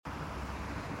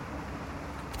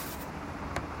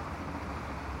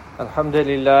الحمد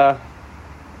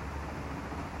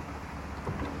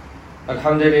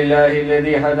لله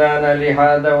الذي هدانا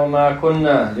لهذا وما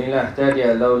كنا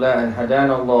لنهتدي لولا أن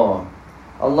هدانا الله.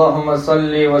 اللهم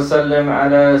صل وسلم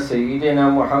على سيدنا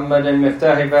محمد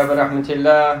مفتاح باب رحمة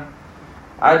الله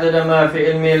عدد ما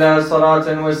في علم الله صلاة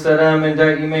والسلام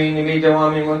دائمين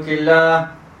بدوام ملك الله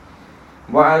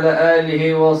وعلى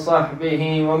آله وصحبه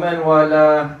ومن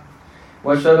والاه،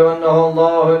 واشهد أنه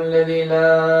الله الذي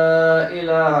لا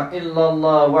إله إلا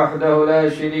الله وحده لا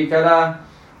شريك له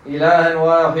إلها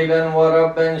واحدا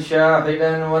وربا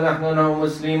شاهدا ونحن له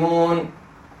مسلمون،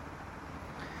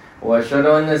 واشهد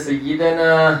أن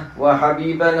سيدنا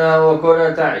وحبيبنا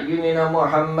وقرة أعيننا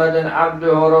محمدا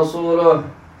عبده ورسوله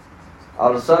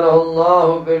أرسله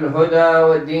الله بالهدى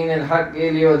والدين الحق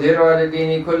ليظهره على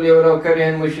الدين كله ولو كره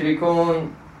المشركون.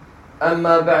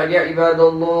 أما بعد، يا عباد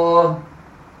الله،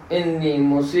 إني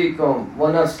موصيكم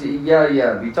ونفسي إياي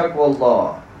بتقوى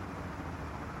الله.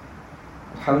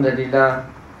 Alhamdulillah,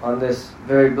 on this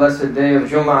very blessed day of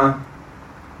Jum'ah,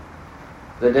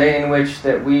 the day in which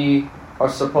that we are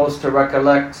supposed to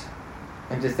recollect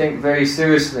and to think very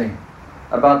seriously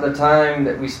about the time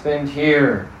that we spend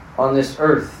here on this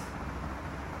earth.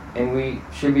 And we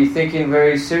should be thinking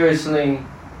very seriously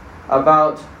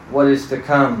about what is to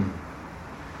come.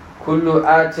 Kullu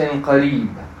atin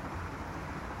qareeb.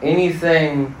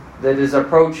 Anything that is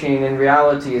approaching in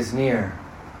reality is near.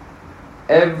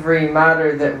 Every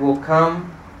matter that will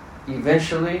come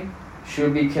eventually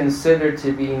should be considered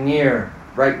to be near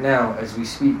right now as we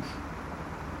speak.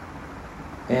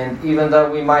 And even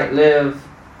though we might live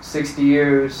 60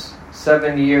 years,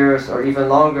 70 years, or even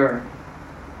longer,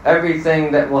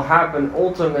 everything that will happen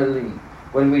ultimately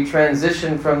when we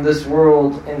transition from this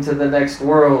world into the next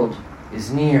world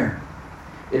is near.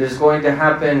 It is going to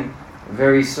happen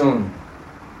very soon.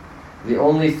 The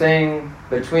only thing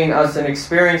between us and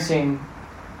experiencing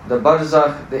the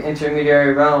barzakh, the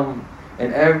intermediary realm,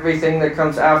 and everything that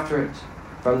comes after it,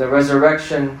 from the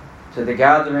resurrection to the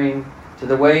gathering, to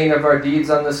the weighing of our deeds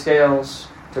on the scales,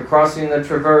 to crossing the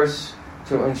traverse,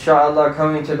 to inshaAllah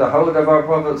coming to the Hawd of our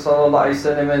Prophet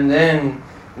ﷺ, and then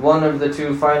one of the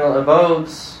two final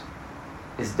abodes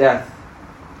is death.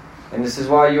 And this is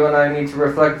why you and I need to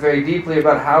reflect very deeply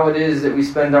about how it is that we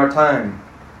spend our time.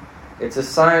 It's a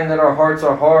sign that our hearts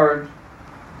are hard,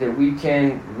 that we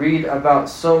can read about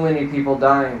so many people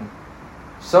dying,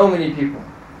 so many people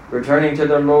returning to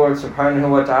their Lord subhanahu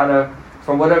wa ta'ala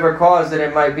for whatever cause that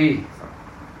it might be,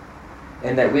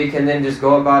 and that we can then just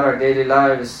go about our daily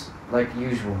lives like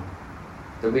usual,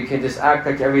 that we can just act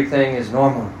like everything is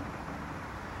normal.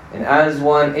 And as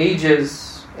one ages,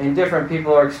 and different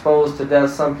people are exposed to death,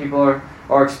 some people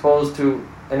are exposed to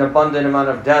an abundant amount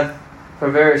of death for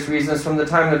various reasons from the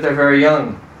time that they're very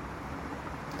young.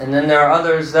 And then there are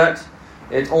others that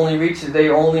they only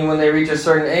when they reach a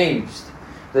certain age,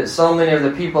 that so many of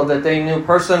the people that they knew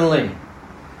personally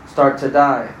start to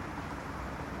die.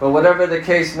 But whatever the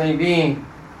case may be,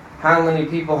 how many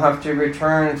people have to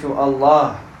return to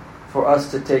Allah for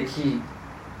us to take heed,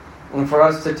 and for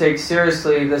us to take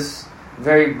seriously this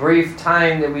very brief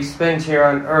time that we spend here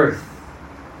on earth,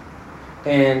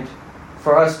 and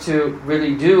for us to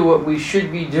really do what we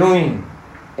should be doing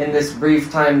in this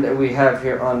brief time that we have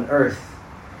here on earth,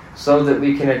 so that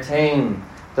we can attain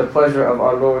the pleasure of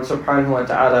our Lord subhanahu wa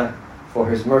ta'ala for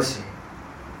His mercy.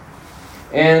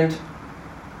 And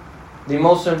the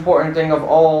most important thing of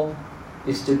all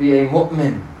is to be a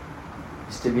mu'min,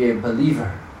 is to be a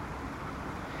believer.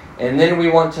 And then we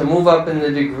want to move up in the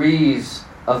degrees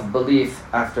of belief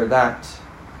after that,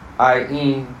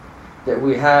 i.e., that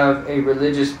we have a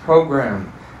religious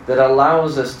program that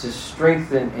allows us to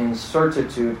strengthen in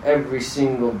certitude every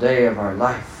single day of our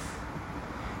life,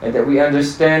 and that we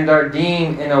understand our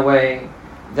deen in a way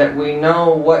that we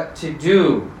know what to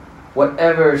do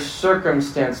whatever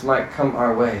circumstance might come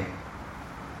our way.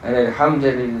 And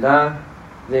alhamdulillah,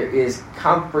 there is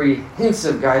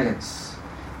comprehensive guidance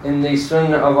in the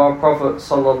sunnah of our Prophet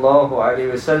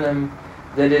ﷺ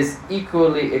that is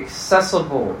equally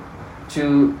accessible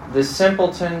to the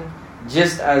simpleton,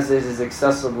 just as it is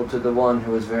accessible to the one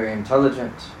who is very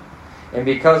intelligent. And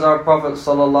because our Prophet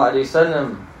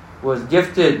ﷺ was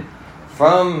gifted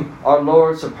from our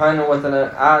Lord subhanahu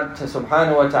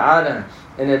wa ta'ala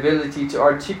an ability to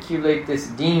articulate this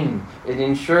deen,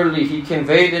 and surely He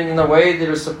conveyed it in the way that it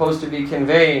was supposed to be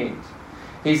conveyed.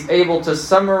 He's able to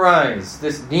summarize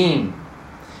this deen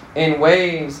in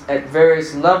ways at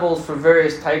various levels for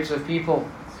various types of people,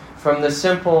 from the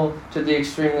simple to the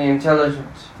extremely intelligent.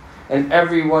 And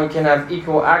everyone can have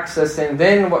equal access, and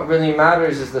then what really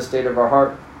matters is the state of our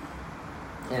heart.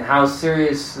 and how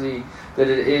seriously that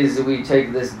it is that we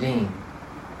take this deen.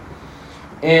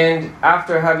 And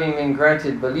after having been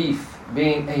granted belief,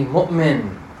 being a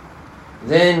mu'min,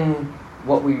 then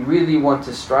what we really want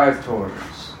to strive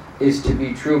towards is to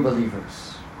be true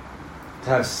believers. To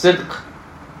have sidq,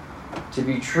 to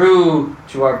be true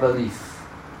to our belief,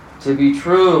 to be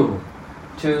true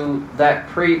to that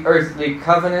pre-earthly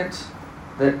covenant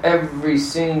that every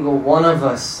single one of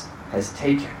us has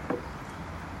taken.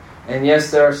 And yes,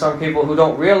 there are some people who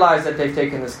don't realize that they've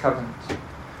taken this covenant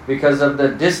because of the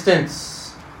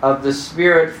distance of the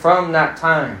spirit from that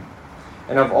time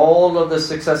and of all of the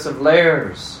successive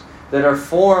layers that are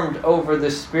formed over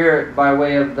the spirit by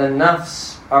way of the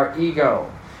nafs, our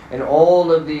ego, and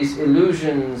all of these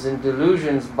illusions and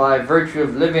delusions by virtue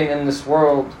of living in this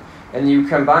world. And you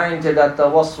combine to that the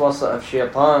waswasa of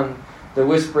shaitan, the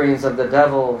whisperings of the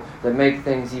devil that make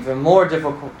things even more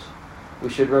difficult. We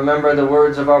should remember the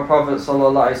words of our Prophet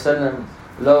ﷺ,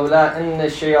 لولا أن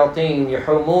الشياطين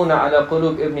يحومون على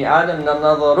قلوب ابن آدم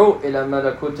لنظروا إلى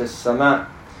ملكوت السماء.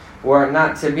 Were it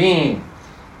not to be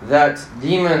that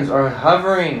demons are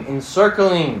hovering,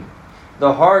 encircling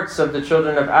the hearts of the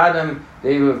children of Adam,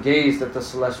 they would have gazed at the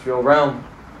celestial realm.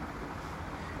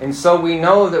 And so we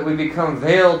know that we become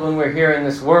veiled when we're here in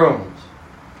this world.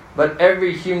 But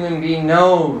every human being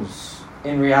knows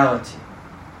in reality.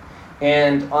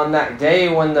 And on that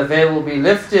day when the veil will be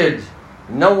lifted,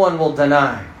 no one will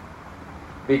deny.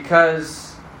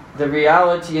 Because the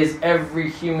reality is every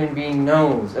human being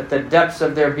knows at the depths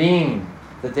of their being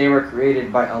that they were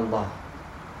created by Allah.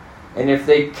 And if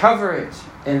they cover it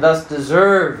and thus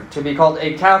deserve to be called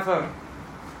a kafir,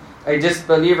 a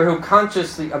disbeliever who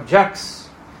consciously objects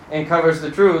and covers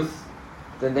the truth,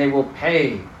 then they will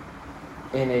pay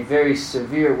in a very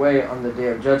severe way on the Day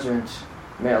of Judgment.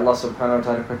 May Allah subhanahu wa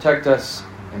ta'ala protect us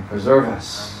and preserve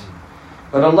us.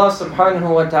 But Allah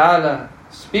subhanahu wa ta'ala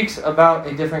speaks about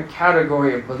a different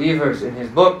category of believers in His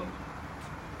book,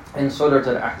 in Surah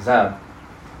Al-Ahzab.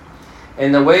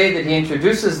 And the way that He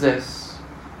introduces this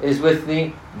is with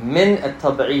the min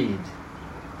at-tab'id,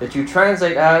 that you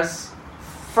translate as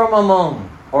from among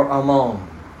or among.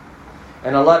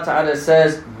 And Allah Ta'ala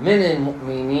says, min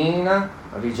al-mu'minina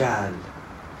rijal.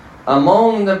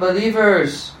 Among the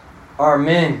believers are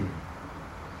men.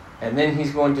 And then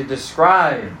He's going to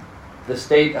describe the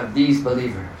state of these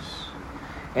believers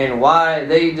and why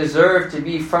they deserve to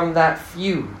be from that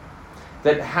few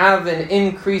that have an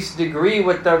increased degree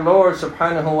with their Lord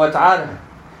subhanahu wa ta'ala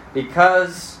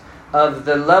because of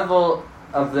the level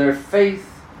of their faith,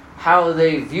 how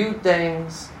they view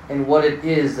things, and what it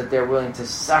is that they're willing to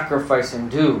sacrifice and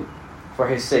do for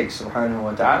His sake subhanahu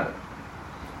wa ta'ala.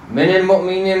 Min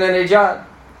al-mu'minina rijal.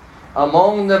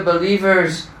 Among the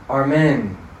believers are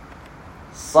men.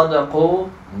 صدقوا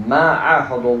ما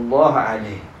عاهدوا الله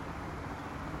عليه.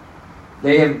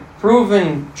 They have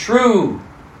proven true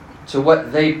to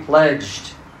what they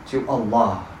pledged to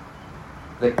Allah.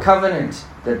 The covenant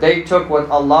that they took with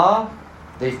Allah,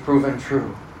 they've proven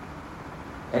true.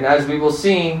 And as we will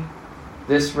see,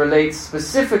 this relates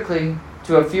specifically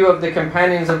to a few of the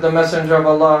companions of the Messenger of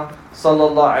Allah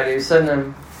sallallahu alaihi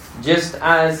wasallam, just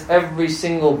as every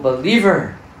single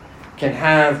believer can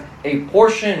have a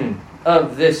portion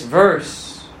of this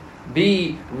verse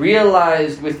be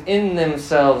realized within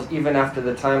themselves even after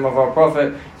the time of our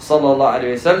Prophet sallallahu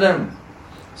alaihi wasallam.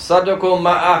 Sadaqu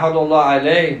ma ahadullah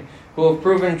alayh, who have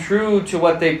proven true to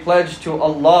what they pledged to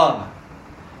Allah.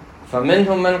 فَمِنْهُمْ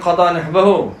مَنْ قَضَى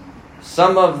نَحْبَهُ.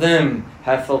 Some of them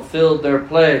have fulfilled their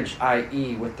pledge,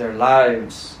 i.e. with their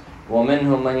lives.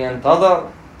 وَمِنْهُمْ مَنْ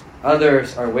يَنْتَظَرُ.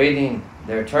 Others are waiting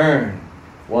their turn.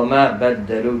 وَمَا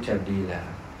بَدَّلُوا تَبْدِيلًا.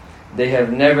 They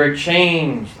have never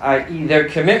changed, i.e. their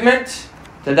commitment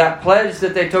to that pledge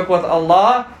that they took with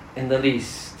Allah in the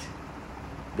least.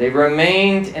 They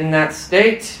remained in that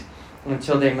state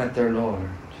until they met their Lord.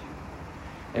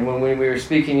 And when we were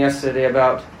speaking yesterday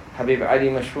about Habib Ali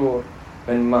Mashhur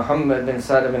bin Muhammad bin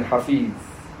Sada bin Hafiz,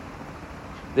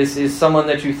 this is someone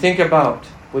that you think about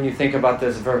when you think about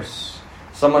this verse.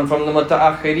 Someone from the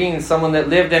Muta'akhirin, someone that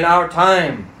lived in our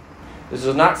time. This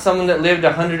was not someone that lived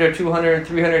 100 or 200 or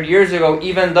 300 years ago,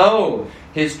 even though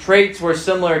his traits were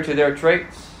similar to their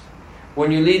traits.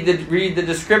 When you read the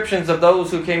descriptions of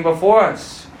those who came before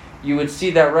us, you would see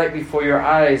that right before your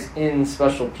eyes in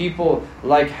special people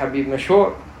like Habib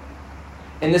Mashhur.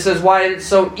 And this is why it's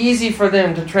so easy for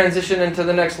them to transition into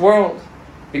the next world,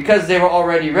 because they were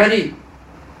already ready.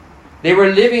 They were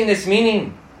living this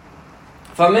meaning.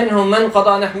 فَمِنْهُمْ مَنْ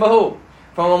قَضَى نَحْبَهُ.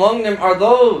 From among them are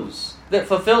those that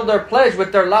fulfilled their pledge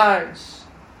with their lives.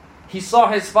 He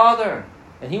saw his father,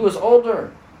 and he was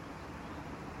older.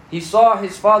 He saw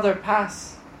his father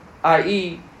pass,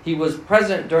 i.e., he was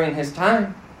present during his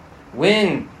time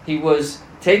when he was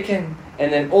taken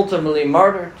and then ultimately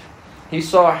martyred. He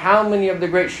saw how many of the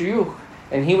great shuyukh,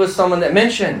 and he was someone that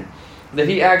mentioned that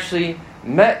he actually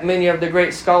met many of the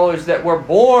great scholars that were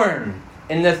born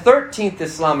in the 13th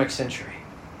Islamic century,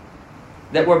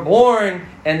 that were born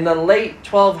in the late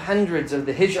 1200s of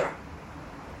the Hijrah.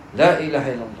 La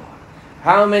ilaha illallah.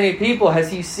 How many people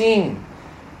has he seen?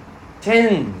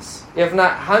 Tens, if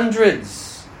not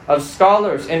hundreds, of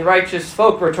scholars and righteous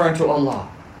folk return to Allah.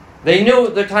 They knew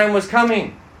the time was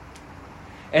coming.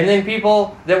 And then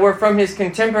people that were from his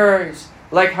contemporaries,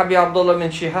 like Habib Abdullah bin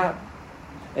Shihab.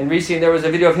 And recently there was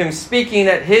a video of him speaking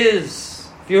at his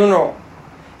funeral.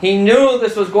 He knew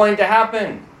this was going to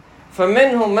happen.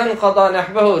 فَمِنْهُمْ مَنْ قَضَى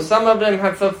نَحْبَهُ. Some of them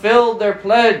have fulfilled their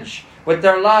pledge with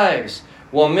their lives.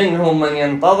 وَمِنْهُمْ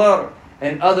مَنْ يَنْتَظَرُ.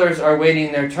 And others are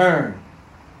waiting their turn.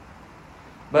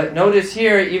 But notice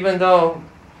here, even though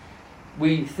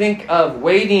we think of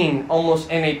waiting almost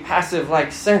in a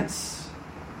passive-like sense,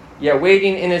 yeah,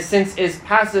 waiting in a sense is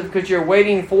passive because you're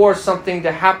waiting for something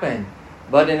to happen.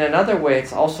 But in another way,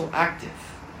 it's also active.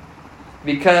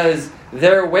 Because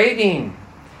their waiting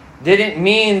didn't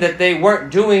mean that they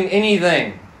weren't doing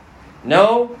anything.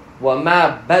 No,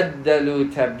 وَمَا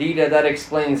بَدَّلُوا تَبْدِيلًا. That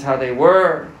explains how they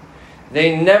were.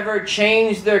 They never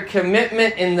changed their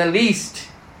commitment in the least.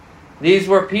 These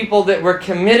were people that were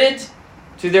committed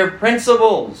to their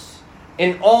principles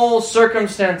in all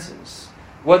circumstances.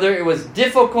 Whether it was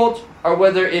difficult or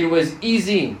whether it was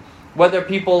easy. Whether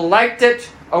people liked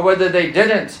it or whether they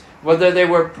didn't. Whether they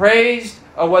were praised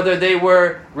or whether they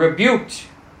were rebuked.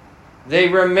 They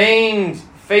remained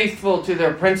faithful to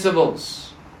their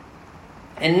principles.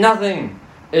 And nothing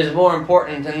is more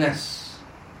important than this.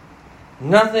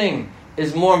 Nothing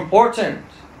is more important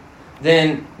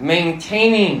than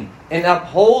maintaining and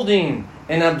upholding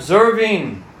and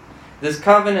observing this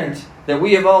covenant that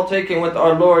we have all taken with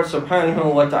our Lord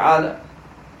subhanahu wa ta'ala.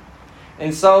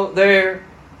 And so there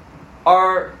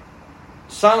are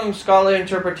some scholarly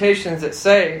interpretations that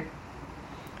say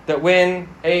that when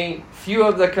a few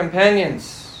of the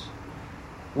companions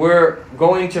were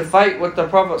going to fight with the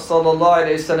Prophet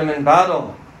ﷺ in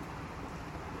battle,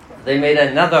 they made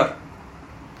another.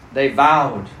 They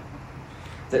vowed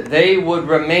that they would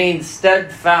remain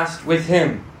steadfast with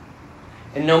him.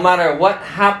 And no matter what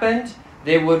happened,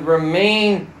 they would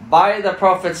remain by the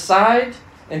Prophet's side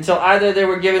until either they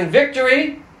were given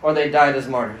victory or they died as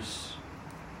martyrs.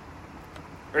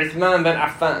 Uthman bin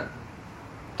Affan,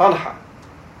 Talha,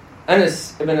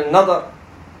 Anas ibn al-Nadr,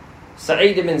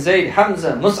 Sa'id ibn Zayd,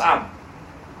 Hamza, Mus'ab,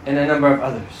 and a number of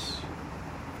others.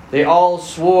 They all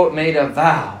made a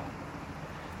vow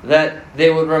that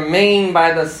they would remain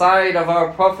by the side of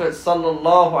our Prophet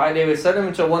sallallahu alaihi wasallam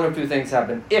until one of two things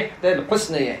happened. Ihdal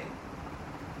husnayayn.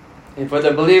 And for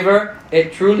the believer,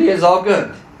 it truly is all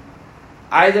good.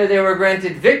 Either they were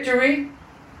granted victory,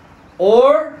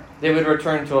 or they would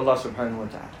return to Allah subhanahu wa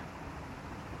ta'ala.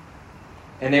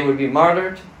 And they would be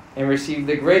martyred and receive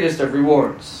the greatest of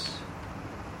rewards.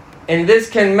 And this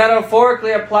can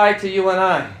metaphorically apply to you and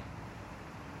I.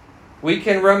 We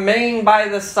can remain by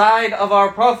the side of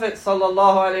our Prophet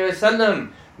sallallahu alaihi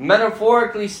wasallam,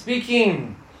 metaphorically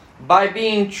speaking, by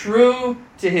being true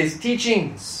to his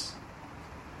teachings,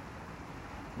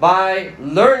 by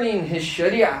learning his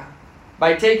sharia,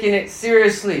 by taking it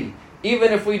seriously,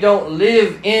 even if we don't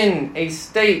live in a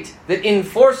state that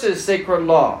enforces sacred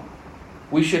law.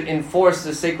 We should enforce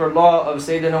the sacred law of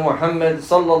Sayyidina Muhammad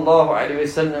sallallahu alaihi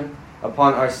wasallam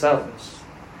upon ourselves.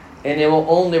 And it will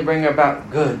only bring about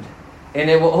good. And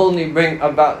it will only bring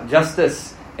about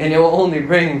justice. And it will only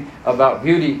bring about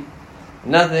beauty.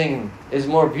 Nothing is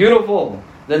more beautiful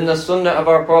than the sunnah of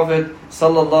our Prophet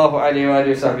sallallahu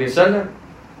alaihi wasallam.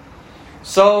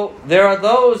 So there are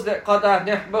those that qada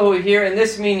nahbahu here in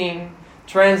this meaning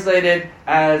translated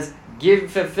as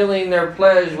fulfilling their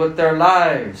pledge with their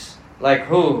lives. Like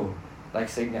who? Like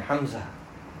Sayyidina Hamza,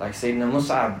 like Sayyidina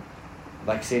Mus'ab,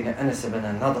 like Sayyidina Anas ibn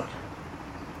al-Nadr.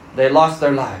 They lost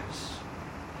their lives.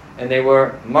 And they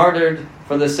were martyred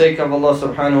for the sake of Allah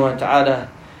subhanahu wa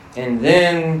ta'ala. And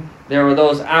then there were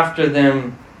those after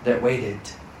them that waited.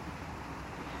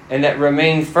 And that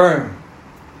remained firm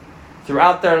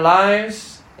throughout their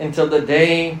lives until the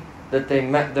day that they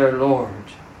met their Lord.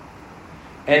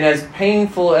 And as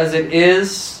painful as it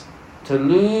is to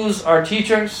lose our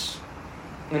teachers,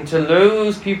 and to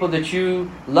lose people that you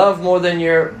love more than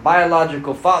your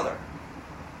biological father,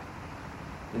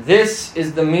 this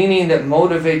is the meaning that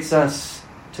motivates us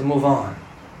to move on.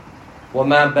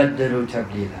 وَمَا بَدَّلُوا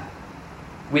تَبْدِيلًا.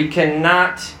 We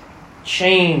cannot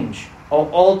change or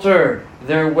alter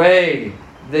their way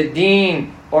the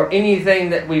deen or anything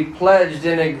that we've pledged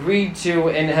and agreed to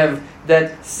and have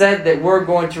that said that we're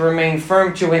going to remain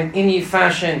firm to in any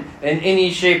fashion, in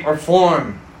any shape or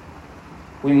form.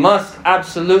 We must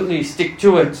absolutely stick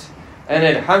to it. And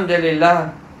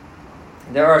alhamdulillah,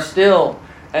 there are still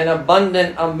an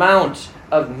abundant amount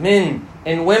of men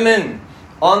and women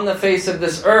on the face of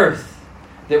this earth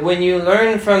that when you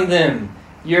learn from them,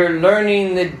 you're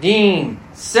learning the deen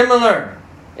similar.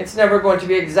 It's never going to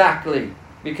be exactly,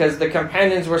 because the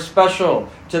companions were special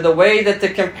to the way that the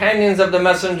companions of the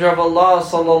Messenger of Allah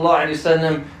sallallahu alaihi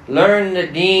wasallam learned the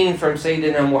deen from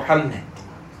Sayyidina Muhammad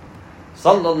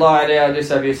sallallahu alaihi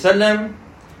wasallam.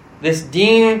 This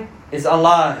deen is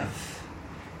alive,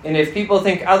 and if people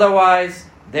think otherwise,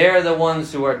 they're the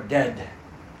ones who are dead.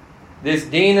 This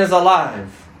deen is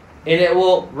alive, and it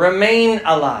will remain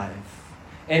alive.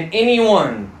 And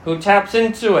anyone who taps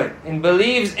into it and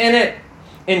believes in it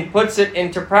and puts it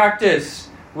into practice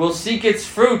will seek its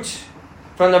fruit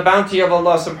from the bounty of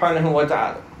Allah subhanahu wa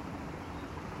ta'ala.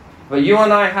 But you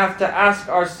and I have to ask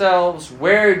ourselves,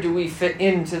 where do we fit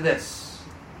into this?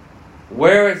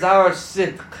 Where is our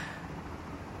sidq?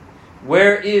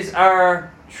 Where is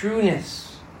our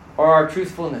trueness or our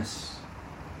truthfulness?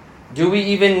 Do we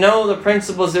even know the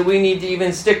principles that we need to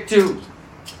even stick to?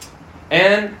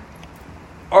 And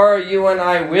are you and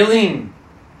I willing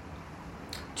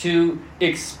to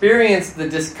experience the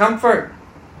discomfort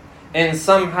and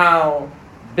somehow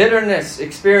bitterness,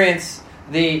 experience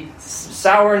the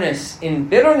sourness in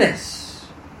bitterness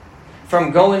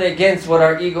from going against what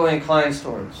our ego inclines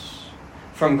towards,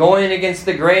 from going against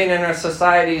the grain in our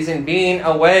societies and being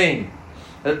a way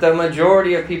that the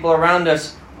majority of people around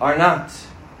us are not?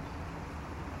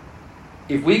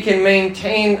 If we can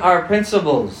maintain our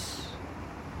principles,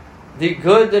 the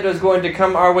good that is going to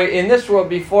come our way in this world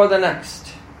before the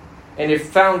next, and if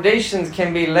foundations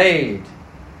can be laid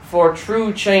for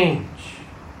true change,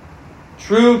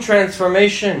 true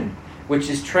transformation, which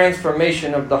is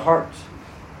transformation of the heart.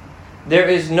 There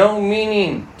is no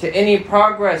meaning to any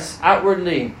progress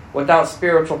outwardly without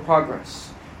spiritual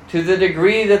progress. To the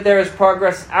degree that there is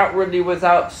progress outwardly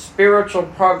without spiritual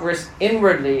progress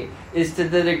inwardly is to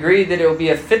the degree that it will be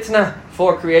a fitna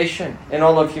for creation in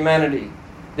all of humanity.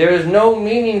 There is no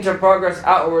meaning to progress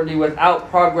outwardly without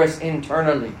progress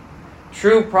internally.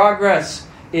 True progress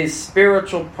is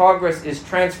spiritual progress, is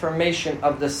transformation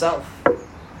of the self.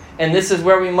 And this is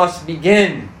where we must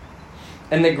begin.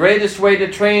 And the greatest way to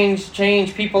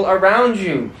change people around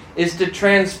you is to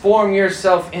transform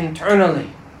yourself internally.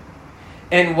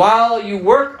 And while you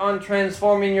work on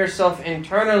transforming yourself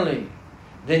internally,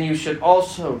 then you should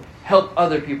also help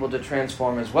other people to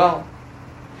transform as well.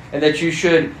 And that you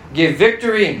should give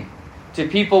victory to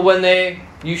people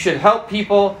you should help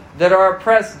people that are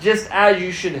oppressed just as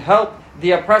you should help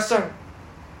the oppressor.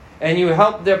 And you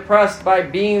help the oppressed by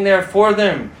being there for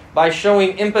them, by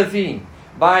showing empathy,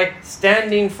 by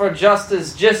standing for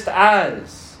justice just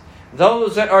as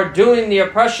those that are doing the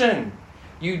oppression,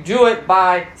 you do it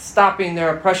by stopping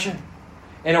their oppression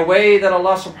in a way that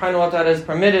Allah subhanahu wa ta'ala has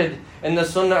permitted in the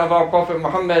sunnah of our Prophet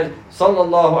Muhammad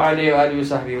sallallahu alayhi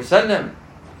wa sallam.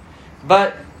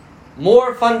 But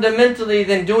more fundamentally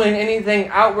than doing anything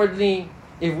outwardly,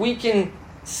 if we can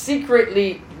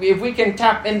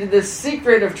tap into this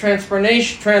secret of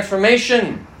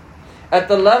transformation at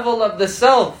the level of the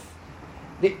self,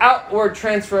 the outward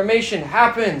transformation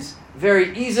happens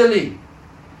very easily.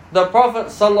 The Prophet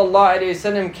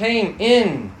ﷺ came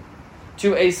in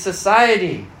to a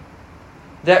society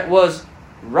that was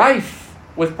rife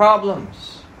with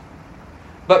problems.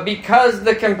 But because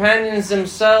the companions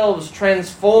themselves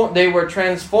they were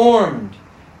transformed.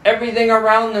 Everything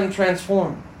around them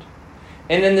transformed.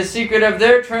 And then the secret of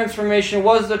their transformation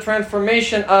was the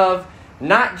transformation of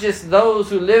not just those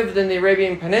who lived in the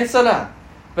Arabian Peninsula,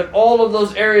 but all of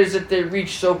those areas that they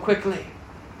reached so quickly.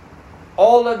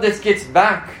 All of this gets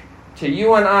back to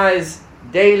you and I's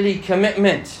daily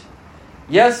commitment.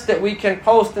 Yes, that we can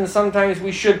post and sometimes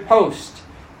we should post.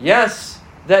 Yes,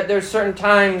 that there's certain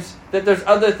times that there's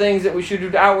other things that we should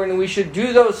do outward, and we should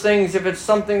do those things if it's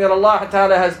something that Allah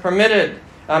Ta'ala has permitted.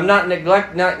 I'm not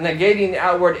negating the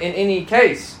outward in any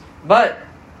case. But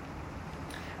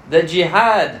the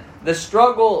jihad, the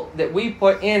struggle that we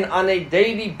put in on a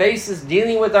daily basis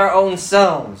dealing with our own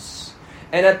selves,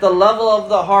 and at the level of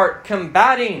the heart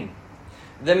combating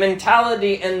the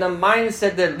mentality and the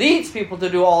mindset that leads people to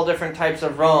do all different types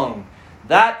of wrong.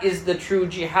 That is the true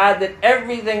jihad that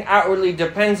everything outwardly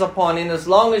depends upon. And as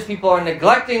long as people are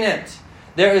neglecting it,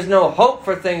 there is no hope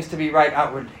for things to be right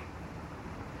outwardly.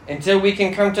 Until we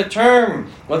can come to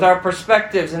terms with our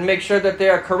perspectives and make sure that they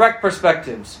are correct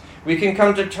perspectives. We can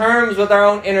come to terms with our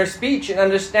own inner speech and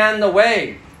understand the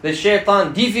way that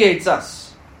shaitan deviates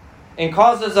us and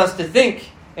causes us to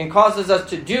think and causes us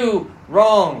to do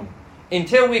wrong.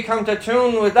 Until we come to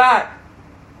tune with that,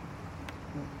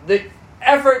 the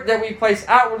effort that we place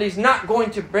outwardly is not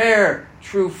going to bear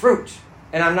true fruit.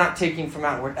 And I'm not taking from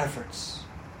outward efforts,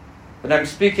 but I'm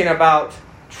speaking about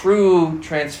true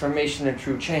transformation and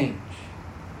true change.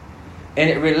 And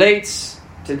it relates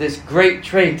to this great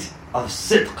trait of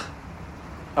sidq,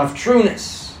 of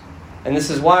trueness. And this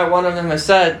is why one of them has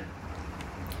said,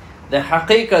 the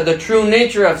haqiqah, the true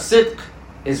nature of sidq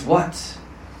is what?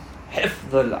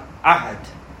 Hifdhul ahad.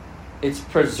 It's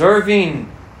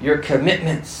preserving your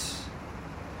commitments.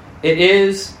 It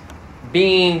is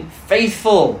being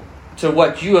faithful to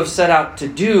what you have set out to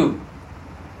do.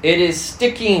 It is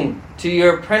sticking to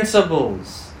your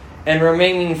principles and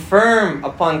remaining firm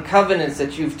upon covenants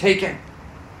that you've taken,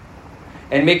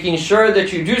 and making sure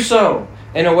that you do so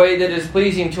in a way that is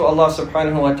pleasing to Allah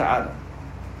subhanahu wa ta'ala.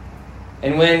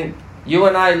 And when you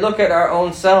and I look at our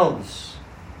own selves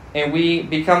and we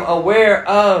become aware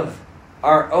of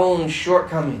our own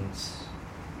shortcomings,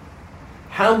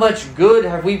 how much good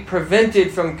have we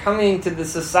prevented from coming to the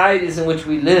societies in which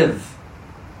we live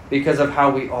because of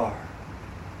how we are?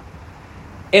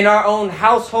 In our own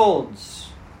households,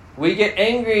 we get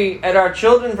angry at our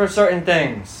children for certain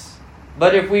things.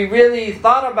 But if we really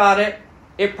thought about it,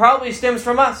 it probably stems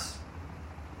from us.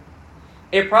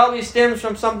 It probably stems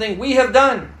from something we have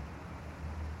done.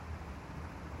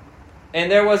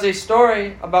 And there was a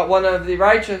story about one of the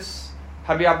righteous,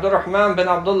 Habib Abdurrahman bin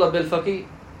Abdullah bil-Faqih,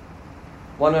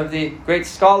 one of the great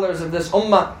scholars of this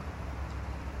ummah.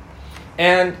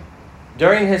 And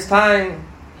during his time,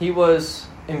 he was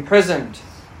imprisoned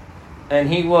and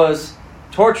he was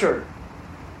tortured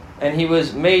and he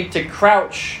was made to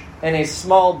crouch in a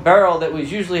small barrel that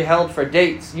was usually held for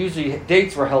dates. Usually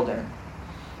dates were held in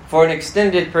for an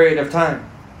extended period of time.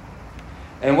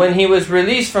 And when he was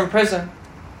released from prison,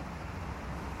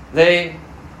 they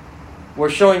were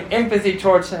showing empathy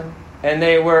towards him and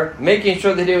they were making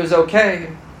sure that he was okay.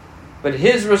 But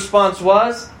his response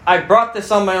was, I brought this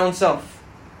on my own self.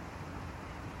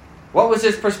 What was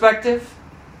his perspective?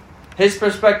 His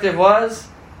perspective was,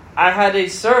 I had a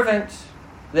servant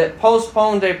that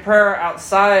postponed a prayer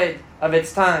outside of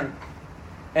its time.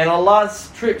 And Allah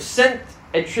sent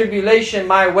a tribulation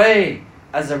my way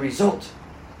as a result.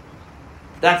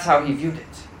 That's how he viewed it.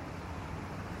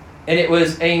 And it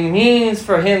was a means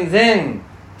for him then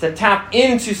to tap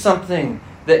into something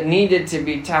that needed to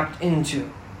be tapped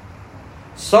into,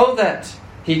 so that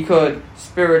he could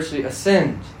spiritually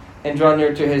ascend and draw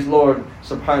near to his Lord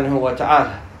subhanahu wa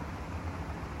ta'ala.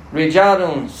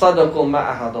 Rijalun sadaqu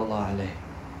ma'ahadullah alayh.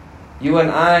 You and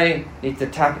I need to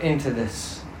tap into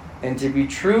this and to be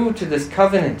true to this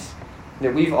covenant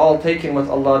that we've all taken with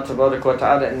Allah tabarak wa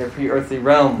ta'ala in the pre-earthly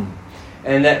realm,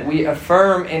 and that we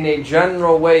affirm in a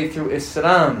general way through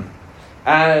Islam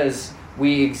as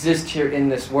we exist here in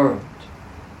this world.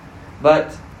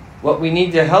 But what we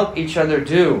need to help each other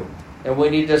do, and we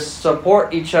need to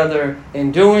support each other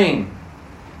in doing,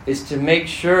 is to make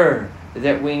sure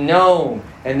that we know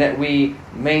and that we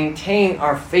maintain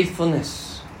our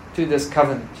faithfulness to this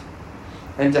covenant,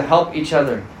 and to help each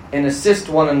other and assist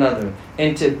one another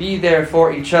and to be there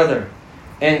for each other,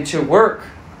 and to work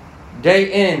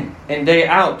day in and day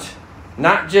out,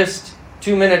 not just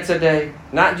 2 minutes a day,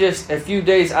 not just a few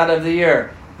days out of the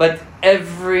year, but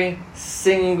every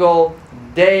single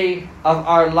day of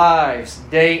our lives,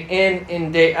 day in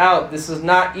and day out. This is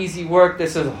not easy work,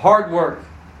 this is hard work.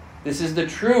 This is the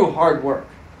true hard work.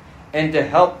 And to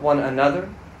help one another.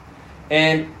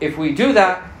 And if we do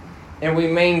that, and we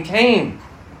maintain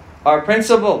our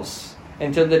principles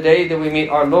until the day that we meet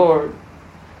our Lord,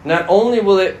 not only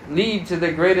will it lead to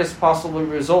the greatest possible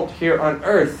result here on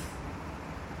earth,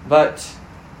 but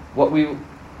what we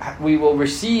will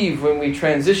receive when we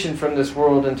transition from this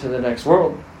world into the next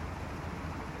world.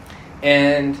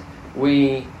 And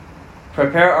we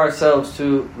prepare ourselves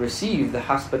to receive the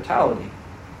hospitality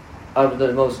of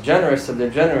the most generous of the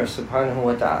generous, subhanahu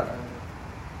wa ta'ala.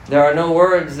 There are no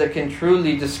words that can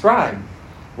truly describe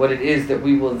what it is that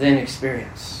we will then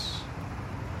experience.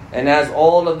 And as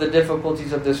all of the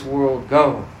difficulties of this world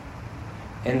go,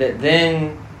 and that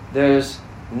then there's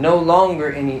no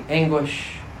longer any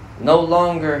anguish, no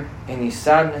longer any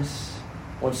sadness.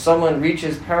 When someone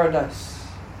reaches paradise,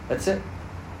 that's it.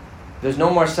 There's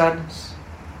no more sadness.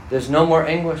 There's no more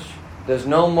anguish. There's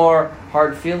no more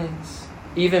hard feelings.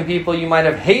 Even people you might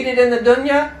have hated in the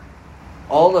dunya,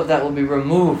 all of that will be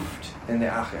removed in the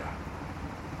akhirah.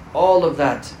 All of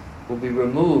that will be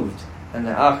removed in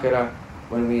the akhirah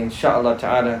when we, inshaAllah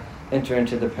ta'ala, enter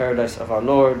into the paradise of our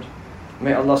Lord.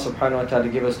 May Allah subhanahu wa ta'ala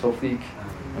give us tawfiq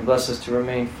and bless us to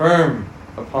remain firm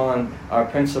upon our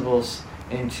principles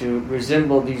and to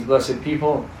resemble these blessed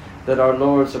people that our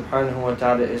Lord subhanahu wa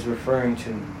ta'ala is referring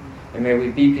to. And may we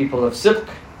be people of sidq,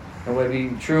 and may we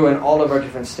be true in all of our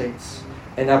different states,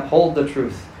 and uphold the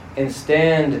truth, and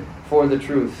stand for the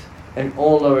truth in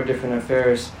all of our different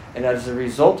affairs. And as a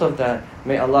result of that,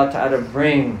 may Allah ta'ala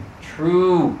bring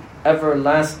true,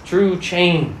 true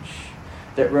change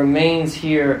that remains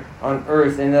here on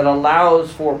earth, and that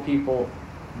allows for people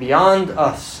beyond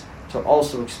us to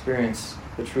also experience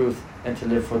the truth and to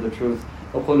live for the truth.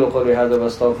 أقول قولي هذا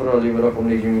وأستغفر لي ولكم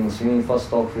لجميع المسلمين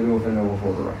فاستغفروه فإنه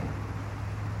غفور رحيم.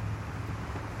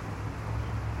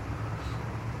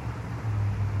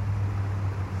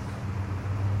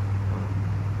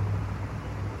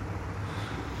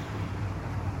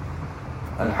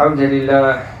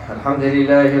 الحمد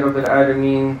لله رب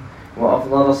العالمين،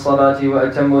 وأفضل الصلاة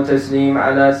وأتم التسليم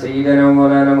على سيدنا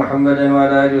ومولانا محمد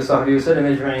وعلى آله وصحبه وسلم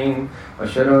أجمعين،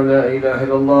 وأشهد أن لا إله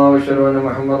إلا الله وأشهد أن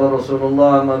محمدا رسول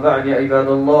الله. أما بعد، يا عباد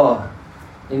الله،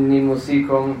 إني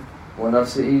موصيكم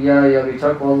ونفسي إياي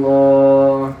بتقوى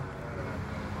الله.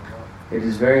 It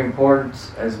is very important,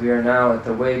 as we are now at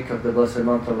the wake of the blessed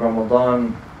month of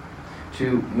Ramadan,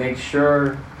 to make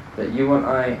sure that you and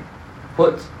I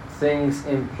put things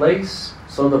in place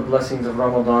so the blessings of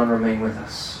Ramadan remain with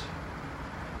us.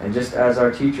 And just as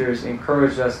our teachers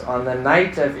encouraged us on the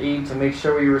night of Eid to make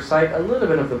sure we recite a little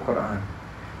bit of the Quran,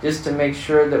 just to make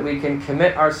sure that we can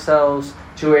commit ourselves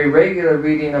to a regular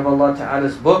reading of Allah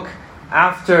Ta'ala's book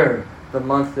after the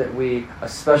month that we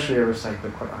especially recite the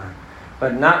Quran.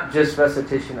 But not just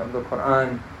recitation of the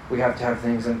Quran, we have to have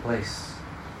things in place.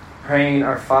 Praying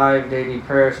our 5 daily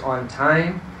prayers on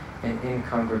time and in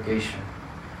congregation.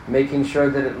 Making sure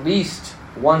that at least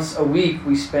once a week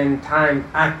we spend time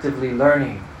actively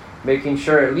learning. Making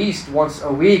sure at least once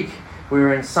a week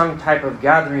we're in some type of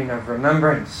gathering of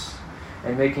remembrance.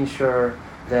 And making sure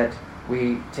that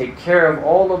we take care of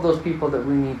all of those people that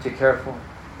we need to care for,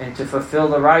 and to fulfill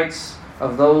the rights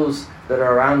of those that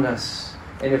are around us.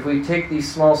 And if we take these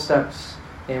small steps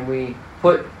and we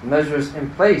put measures in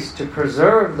place to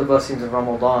preserve the blessings of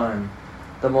Ramadan,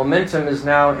 the momentum is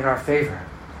now in our favor,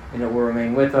 and it will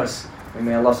remain with us. And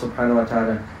may Allah subhanahu wa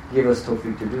ta'ala give us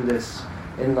tawfiq to do this.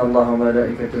 إن الله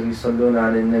وملائكته يصلون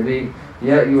على النبي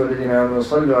يا أيها الذين آمنوا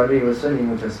صلوا عليه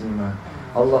وسلموا تسليما.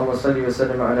 اللهم صل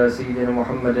وسلم على سيدنا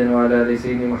محمد وعلى آل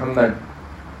سيدنا محمد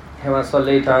كما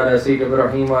صليت على سيدنا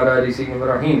إبراهيم وعلى آل سيدنا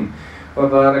إبراهيم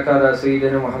وبارك على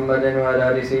سيدنا محمد وعلى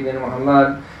آل سيدنا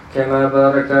محمد كما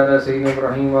باركت على سيدنا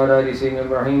إبراهيم وعلى آل سيدنا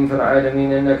إبراهيم في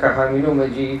العالمين إنك حميد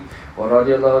مجيد.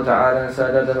 ورضي الله تعالى عن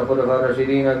سادة الخلفاء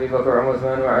الراشدين أبي بكر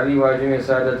وعثمان وعلي وجميع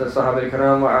سادة الصحابة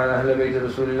الكرام وعلى أهل بيت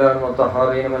رسول الله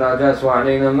المطهرين من العجاز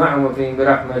وعلينا معهم فيهم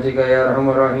برحمتك يا أرحم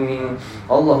الراحمين.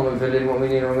 اللهم اغفر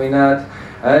للمؤمنين والمؤمنات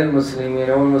المسلمين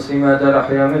والمسلمات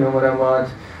الأحياء منهم والأموات.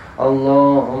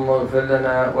 اللهم اغفر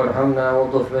لنا وارحمنا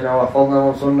والطف بنا واحفظنا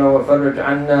وانصرنا وفرج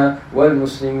عنا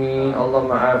والمسلمين.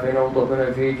 اللهم عافنا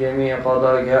والطفنا في جميع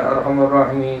قضائك يا أرحم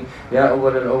الراحمين، يا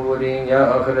أول الأولين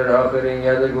يا آخر الآخرين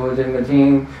يا ذا الجود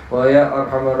المتين ويا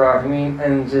أرحم الراحمين.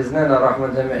 أنجز لنا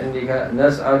رحمة من عندك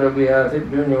نسأل بها في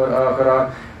الدنيا والآخرة.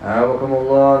 أعاوكم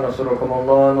الله نصركم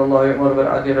الله. إن الله يأمر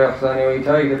بالعدل والإحسان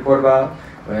وإيتاء ذي القربى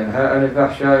وينهى عن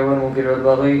الفحشاء والمنكر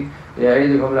والبغي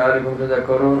يعظكم لعلكم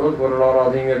تذكرون. اذكروا الله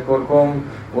العظيم يذكركم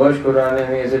واشكروا على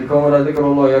نعمه يزدكم ولذكر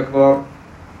الله أكبر.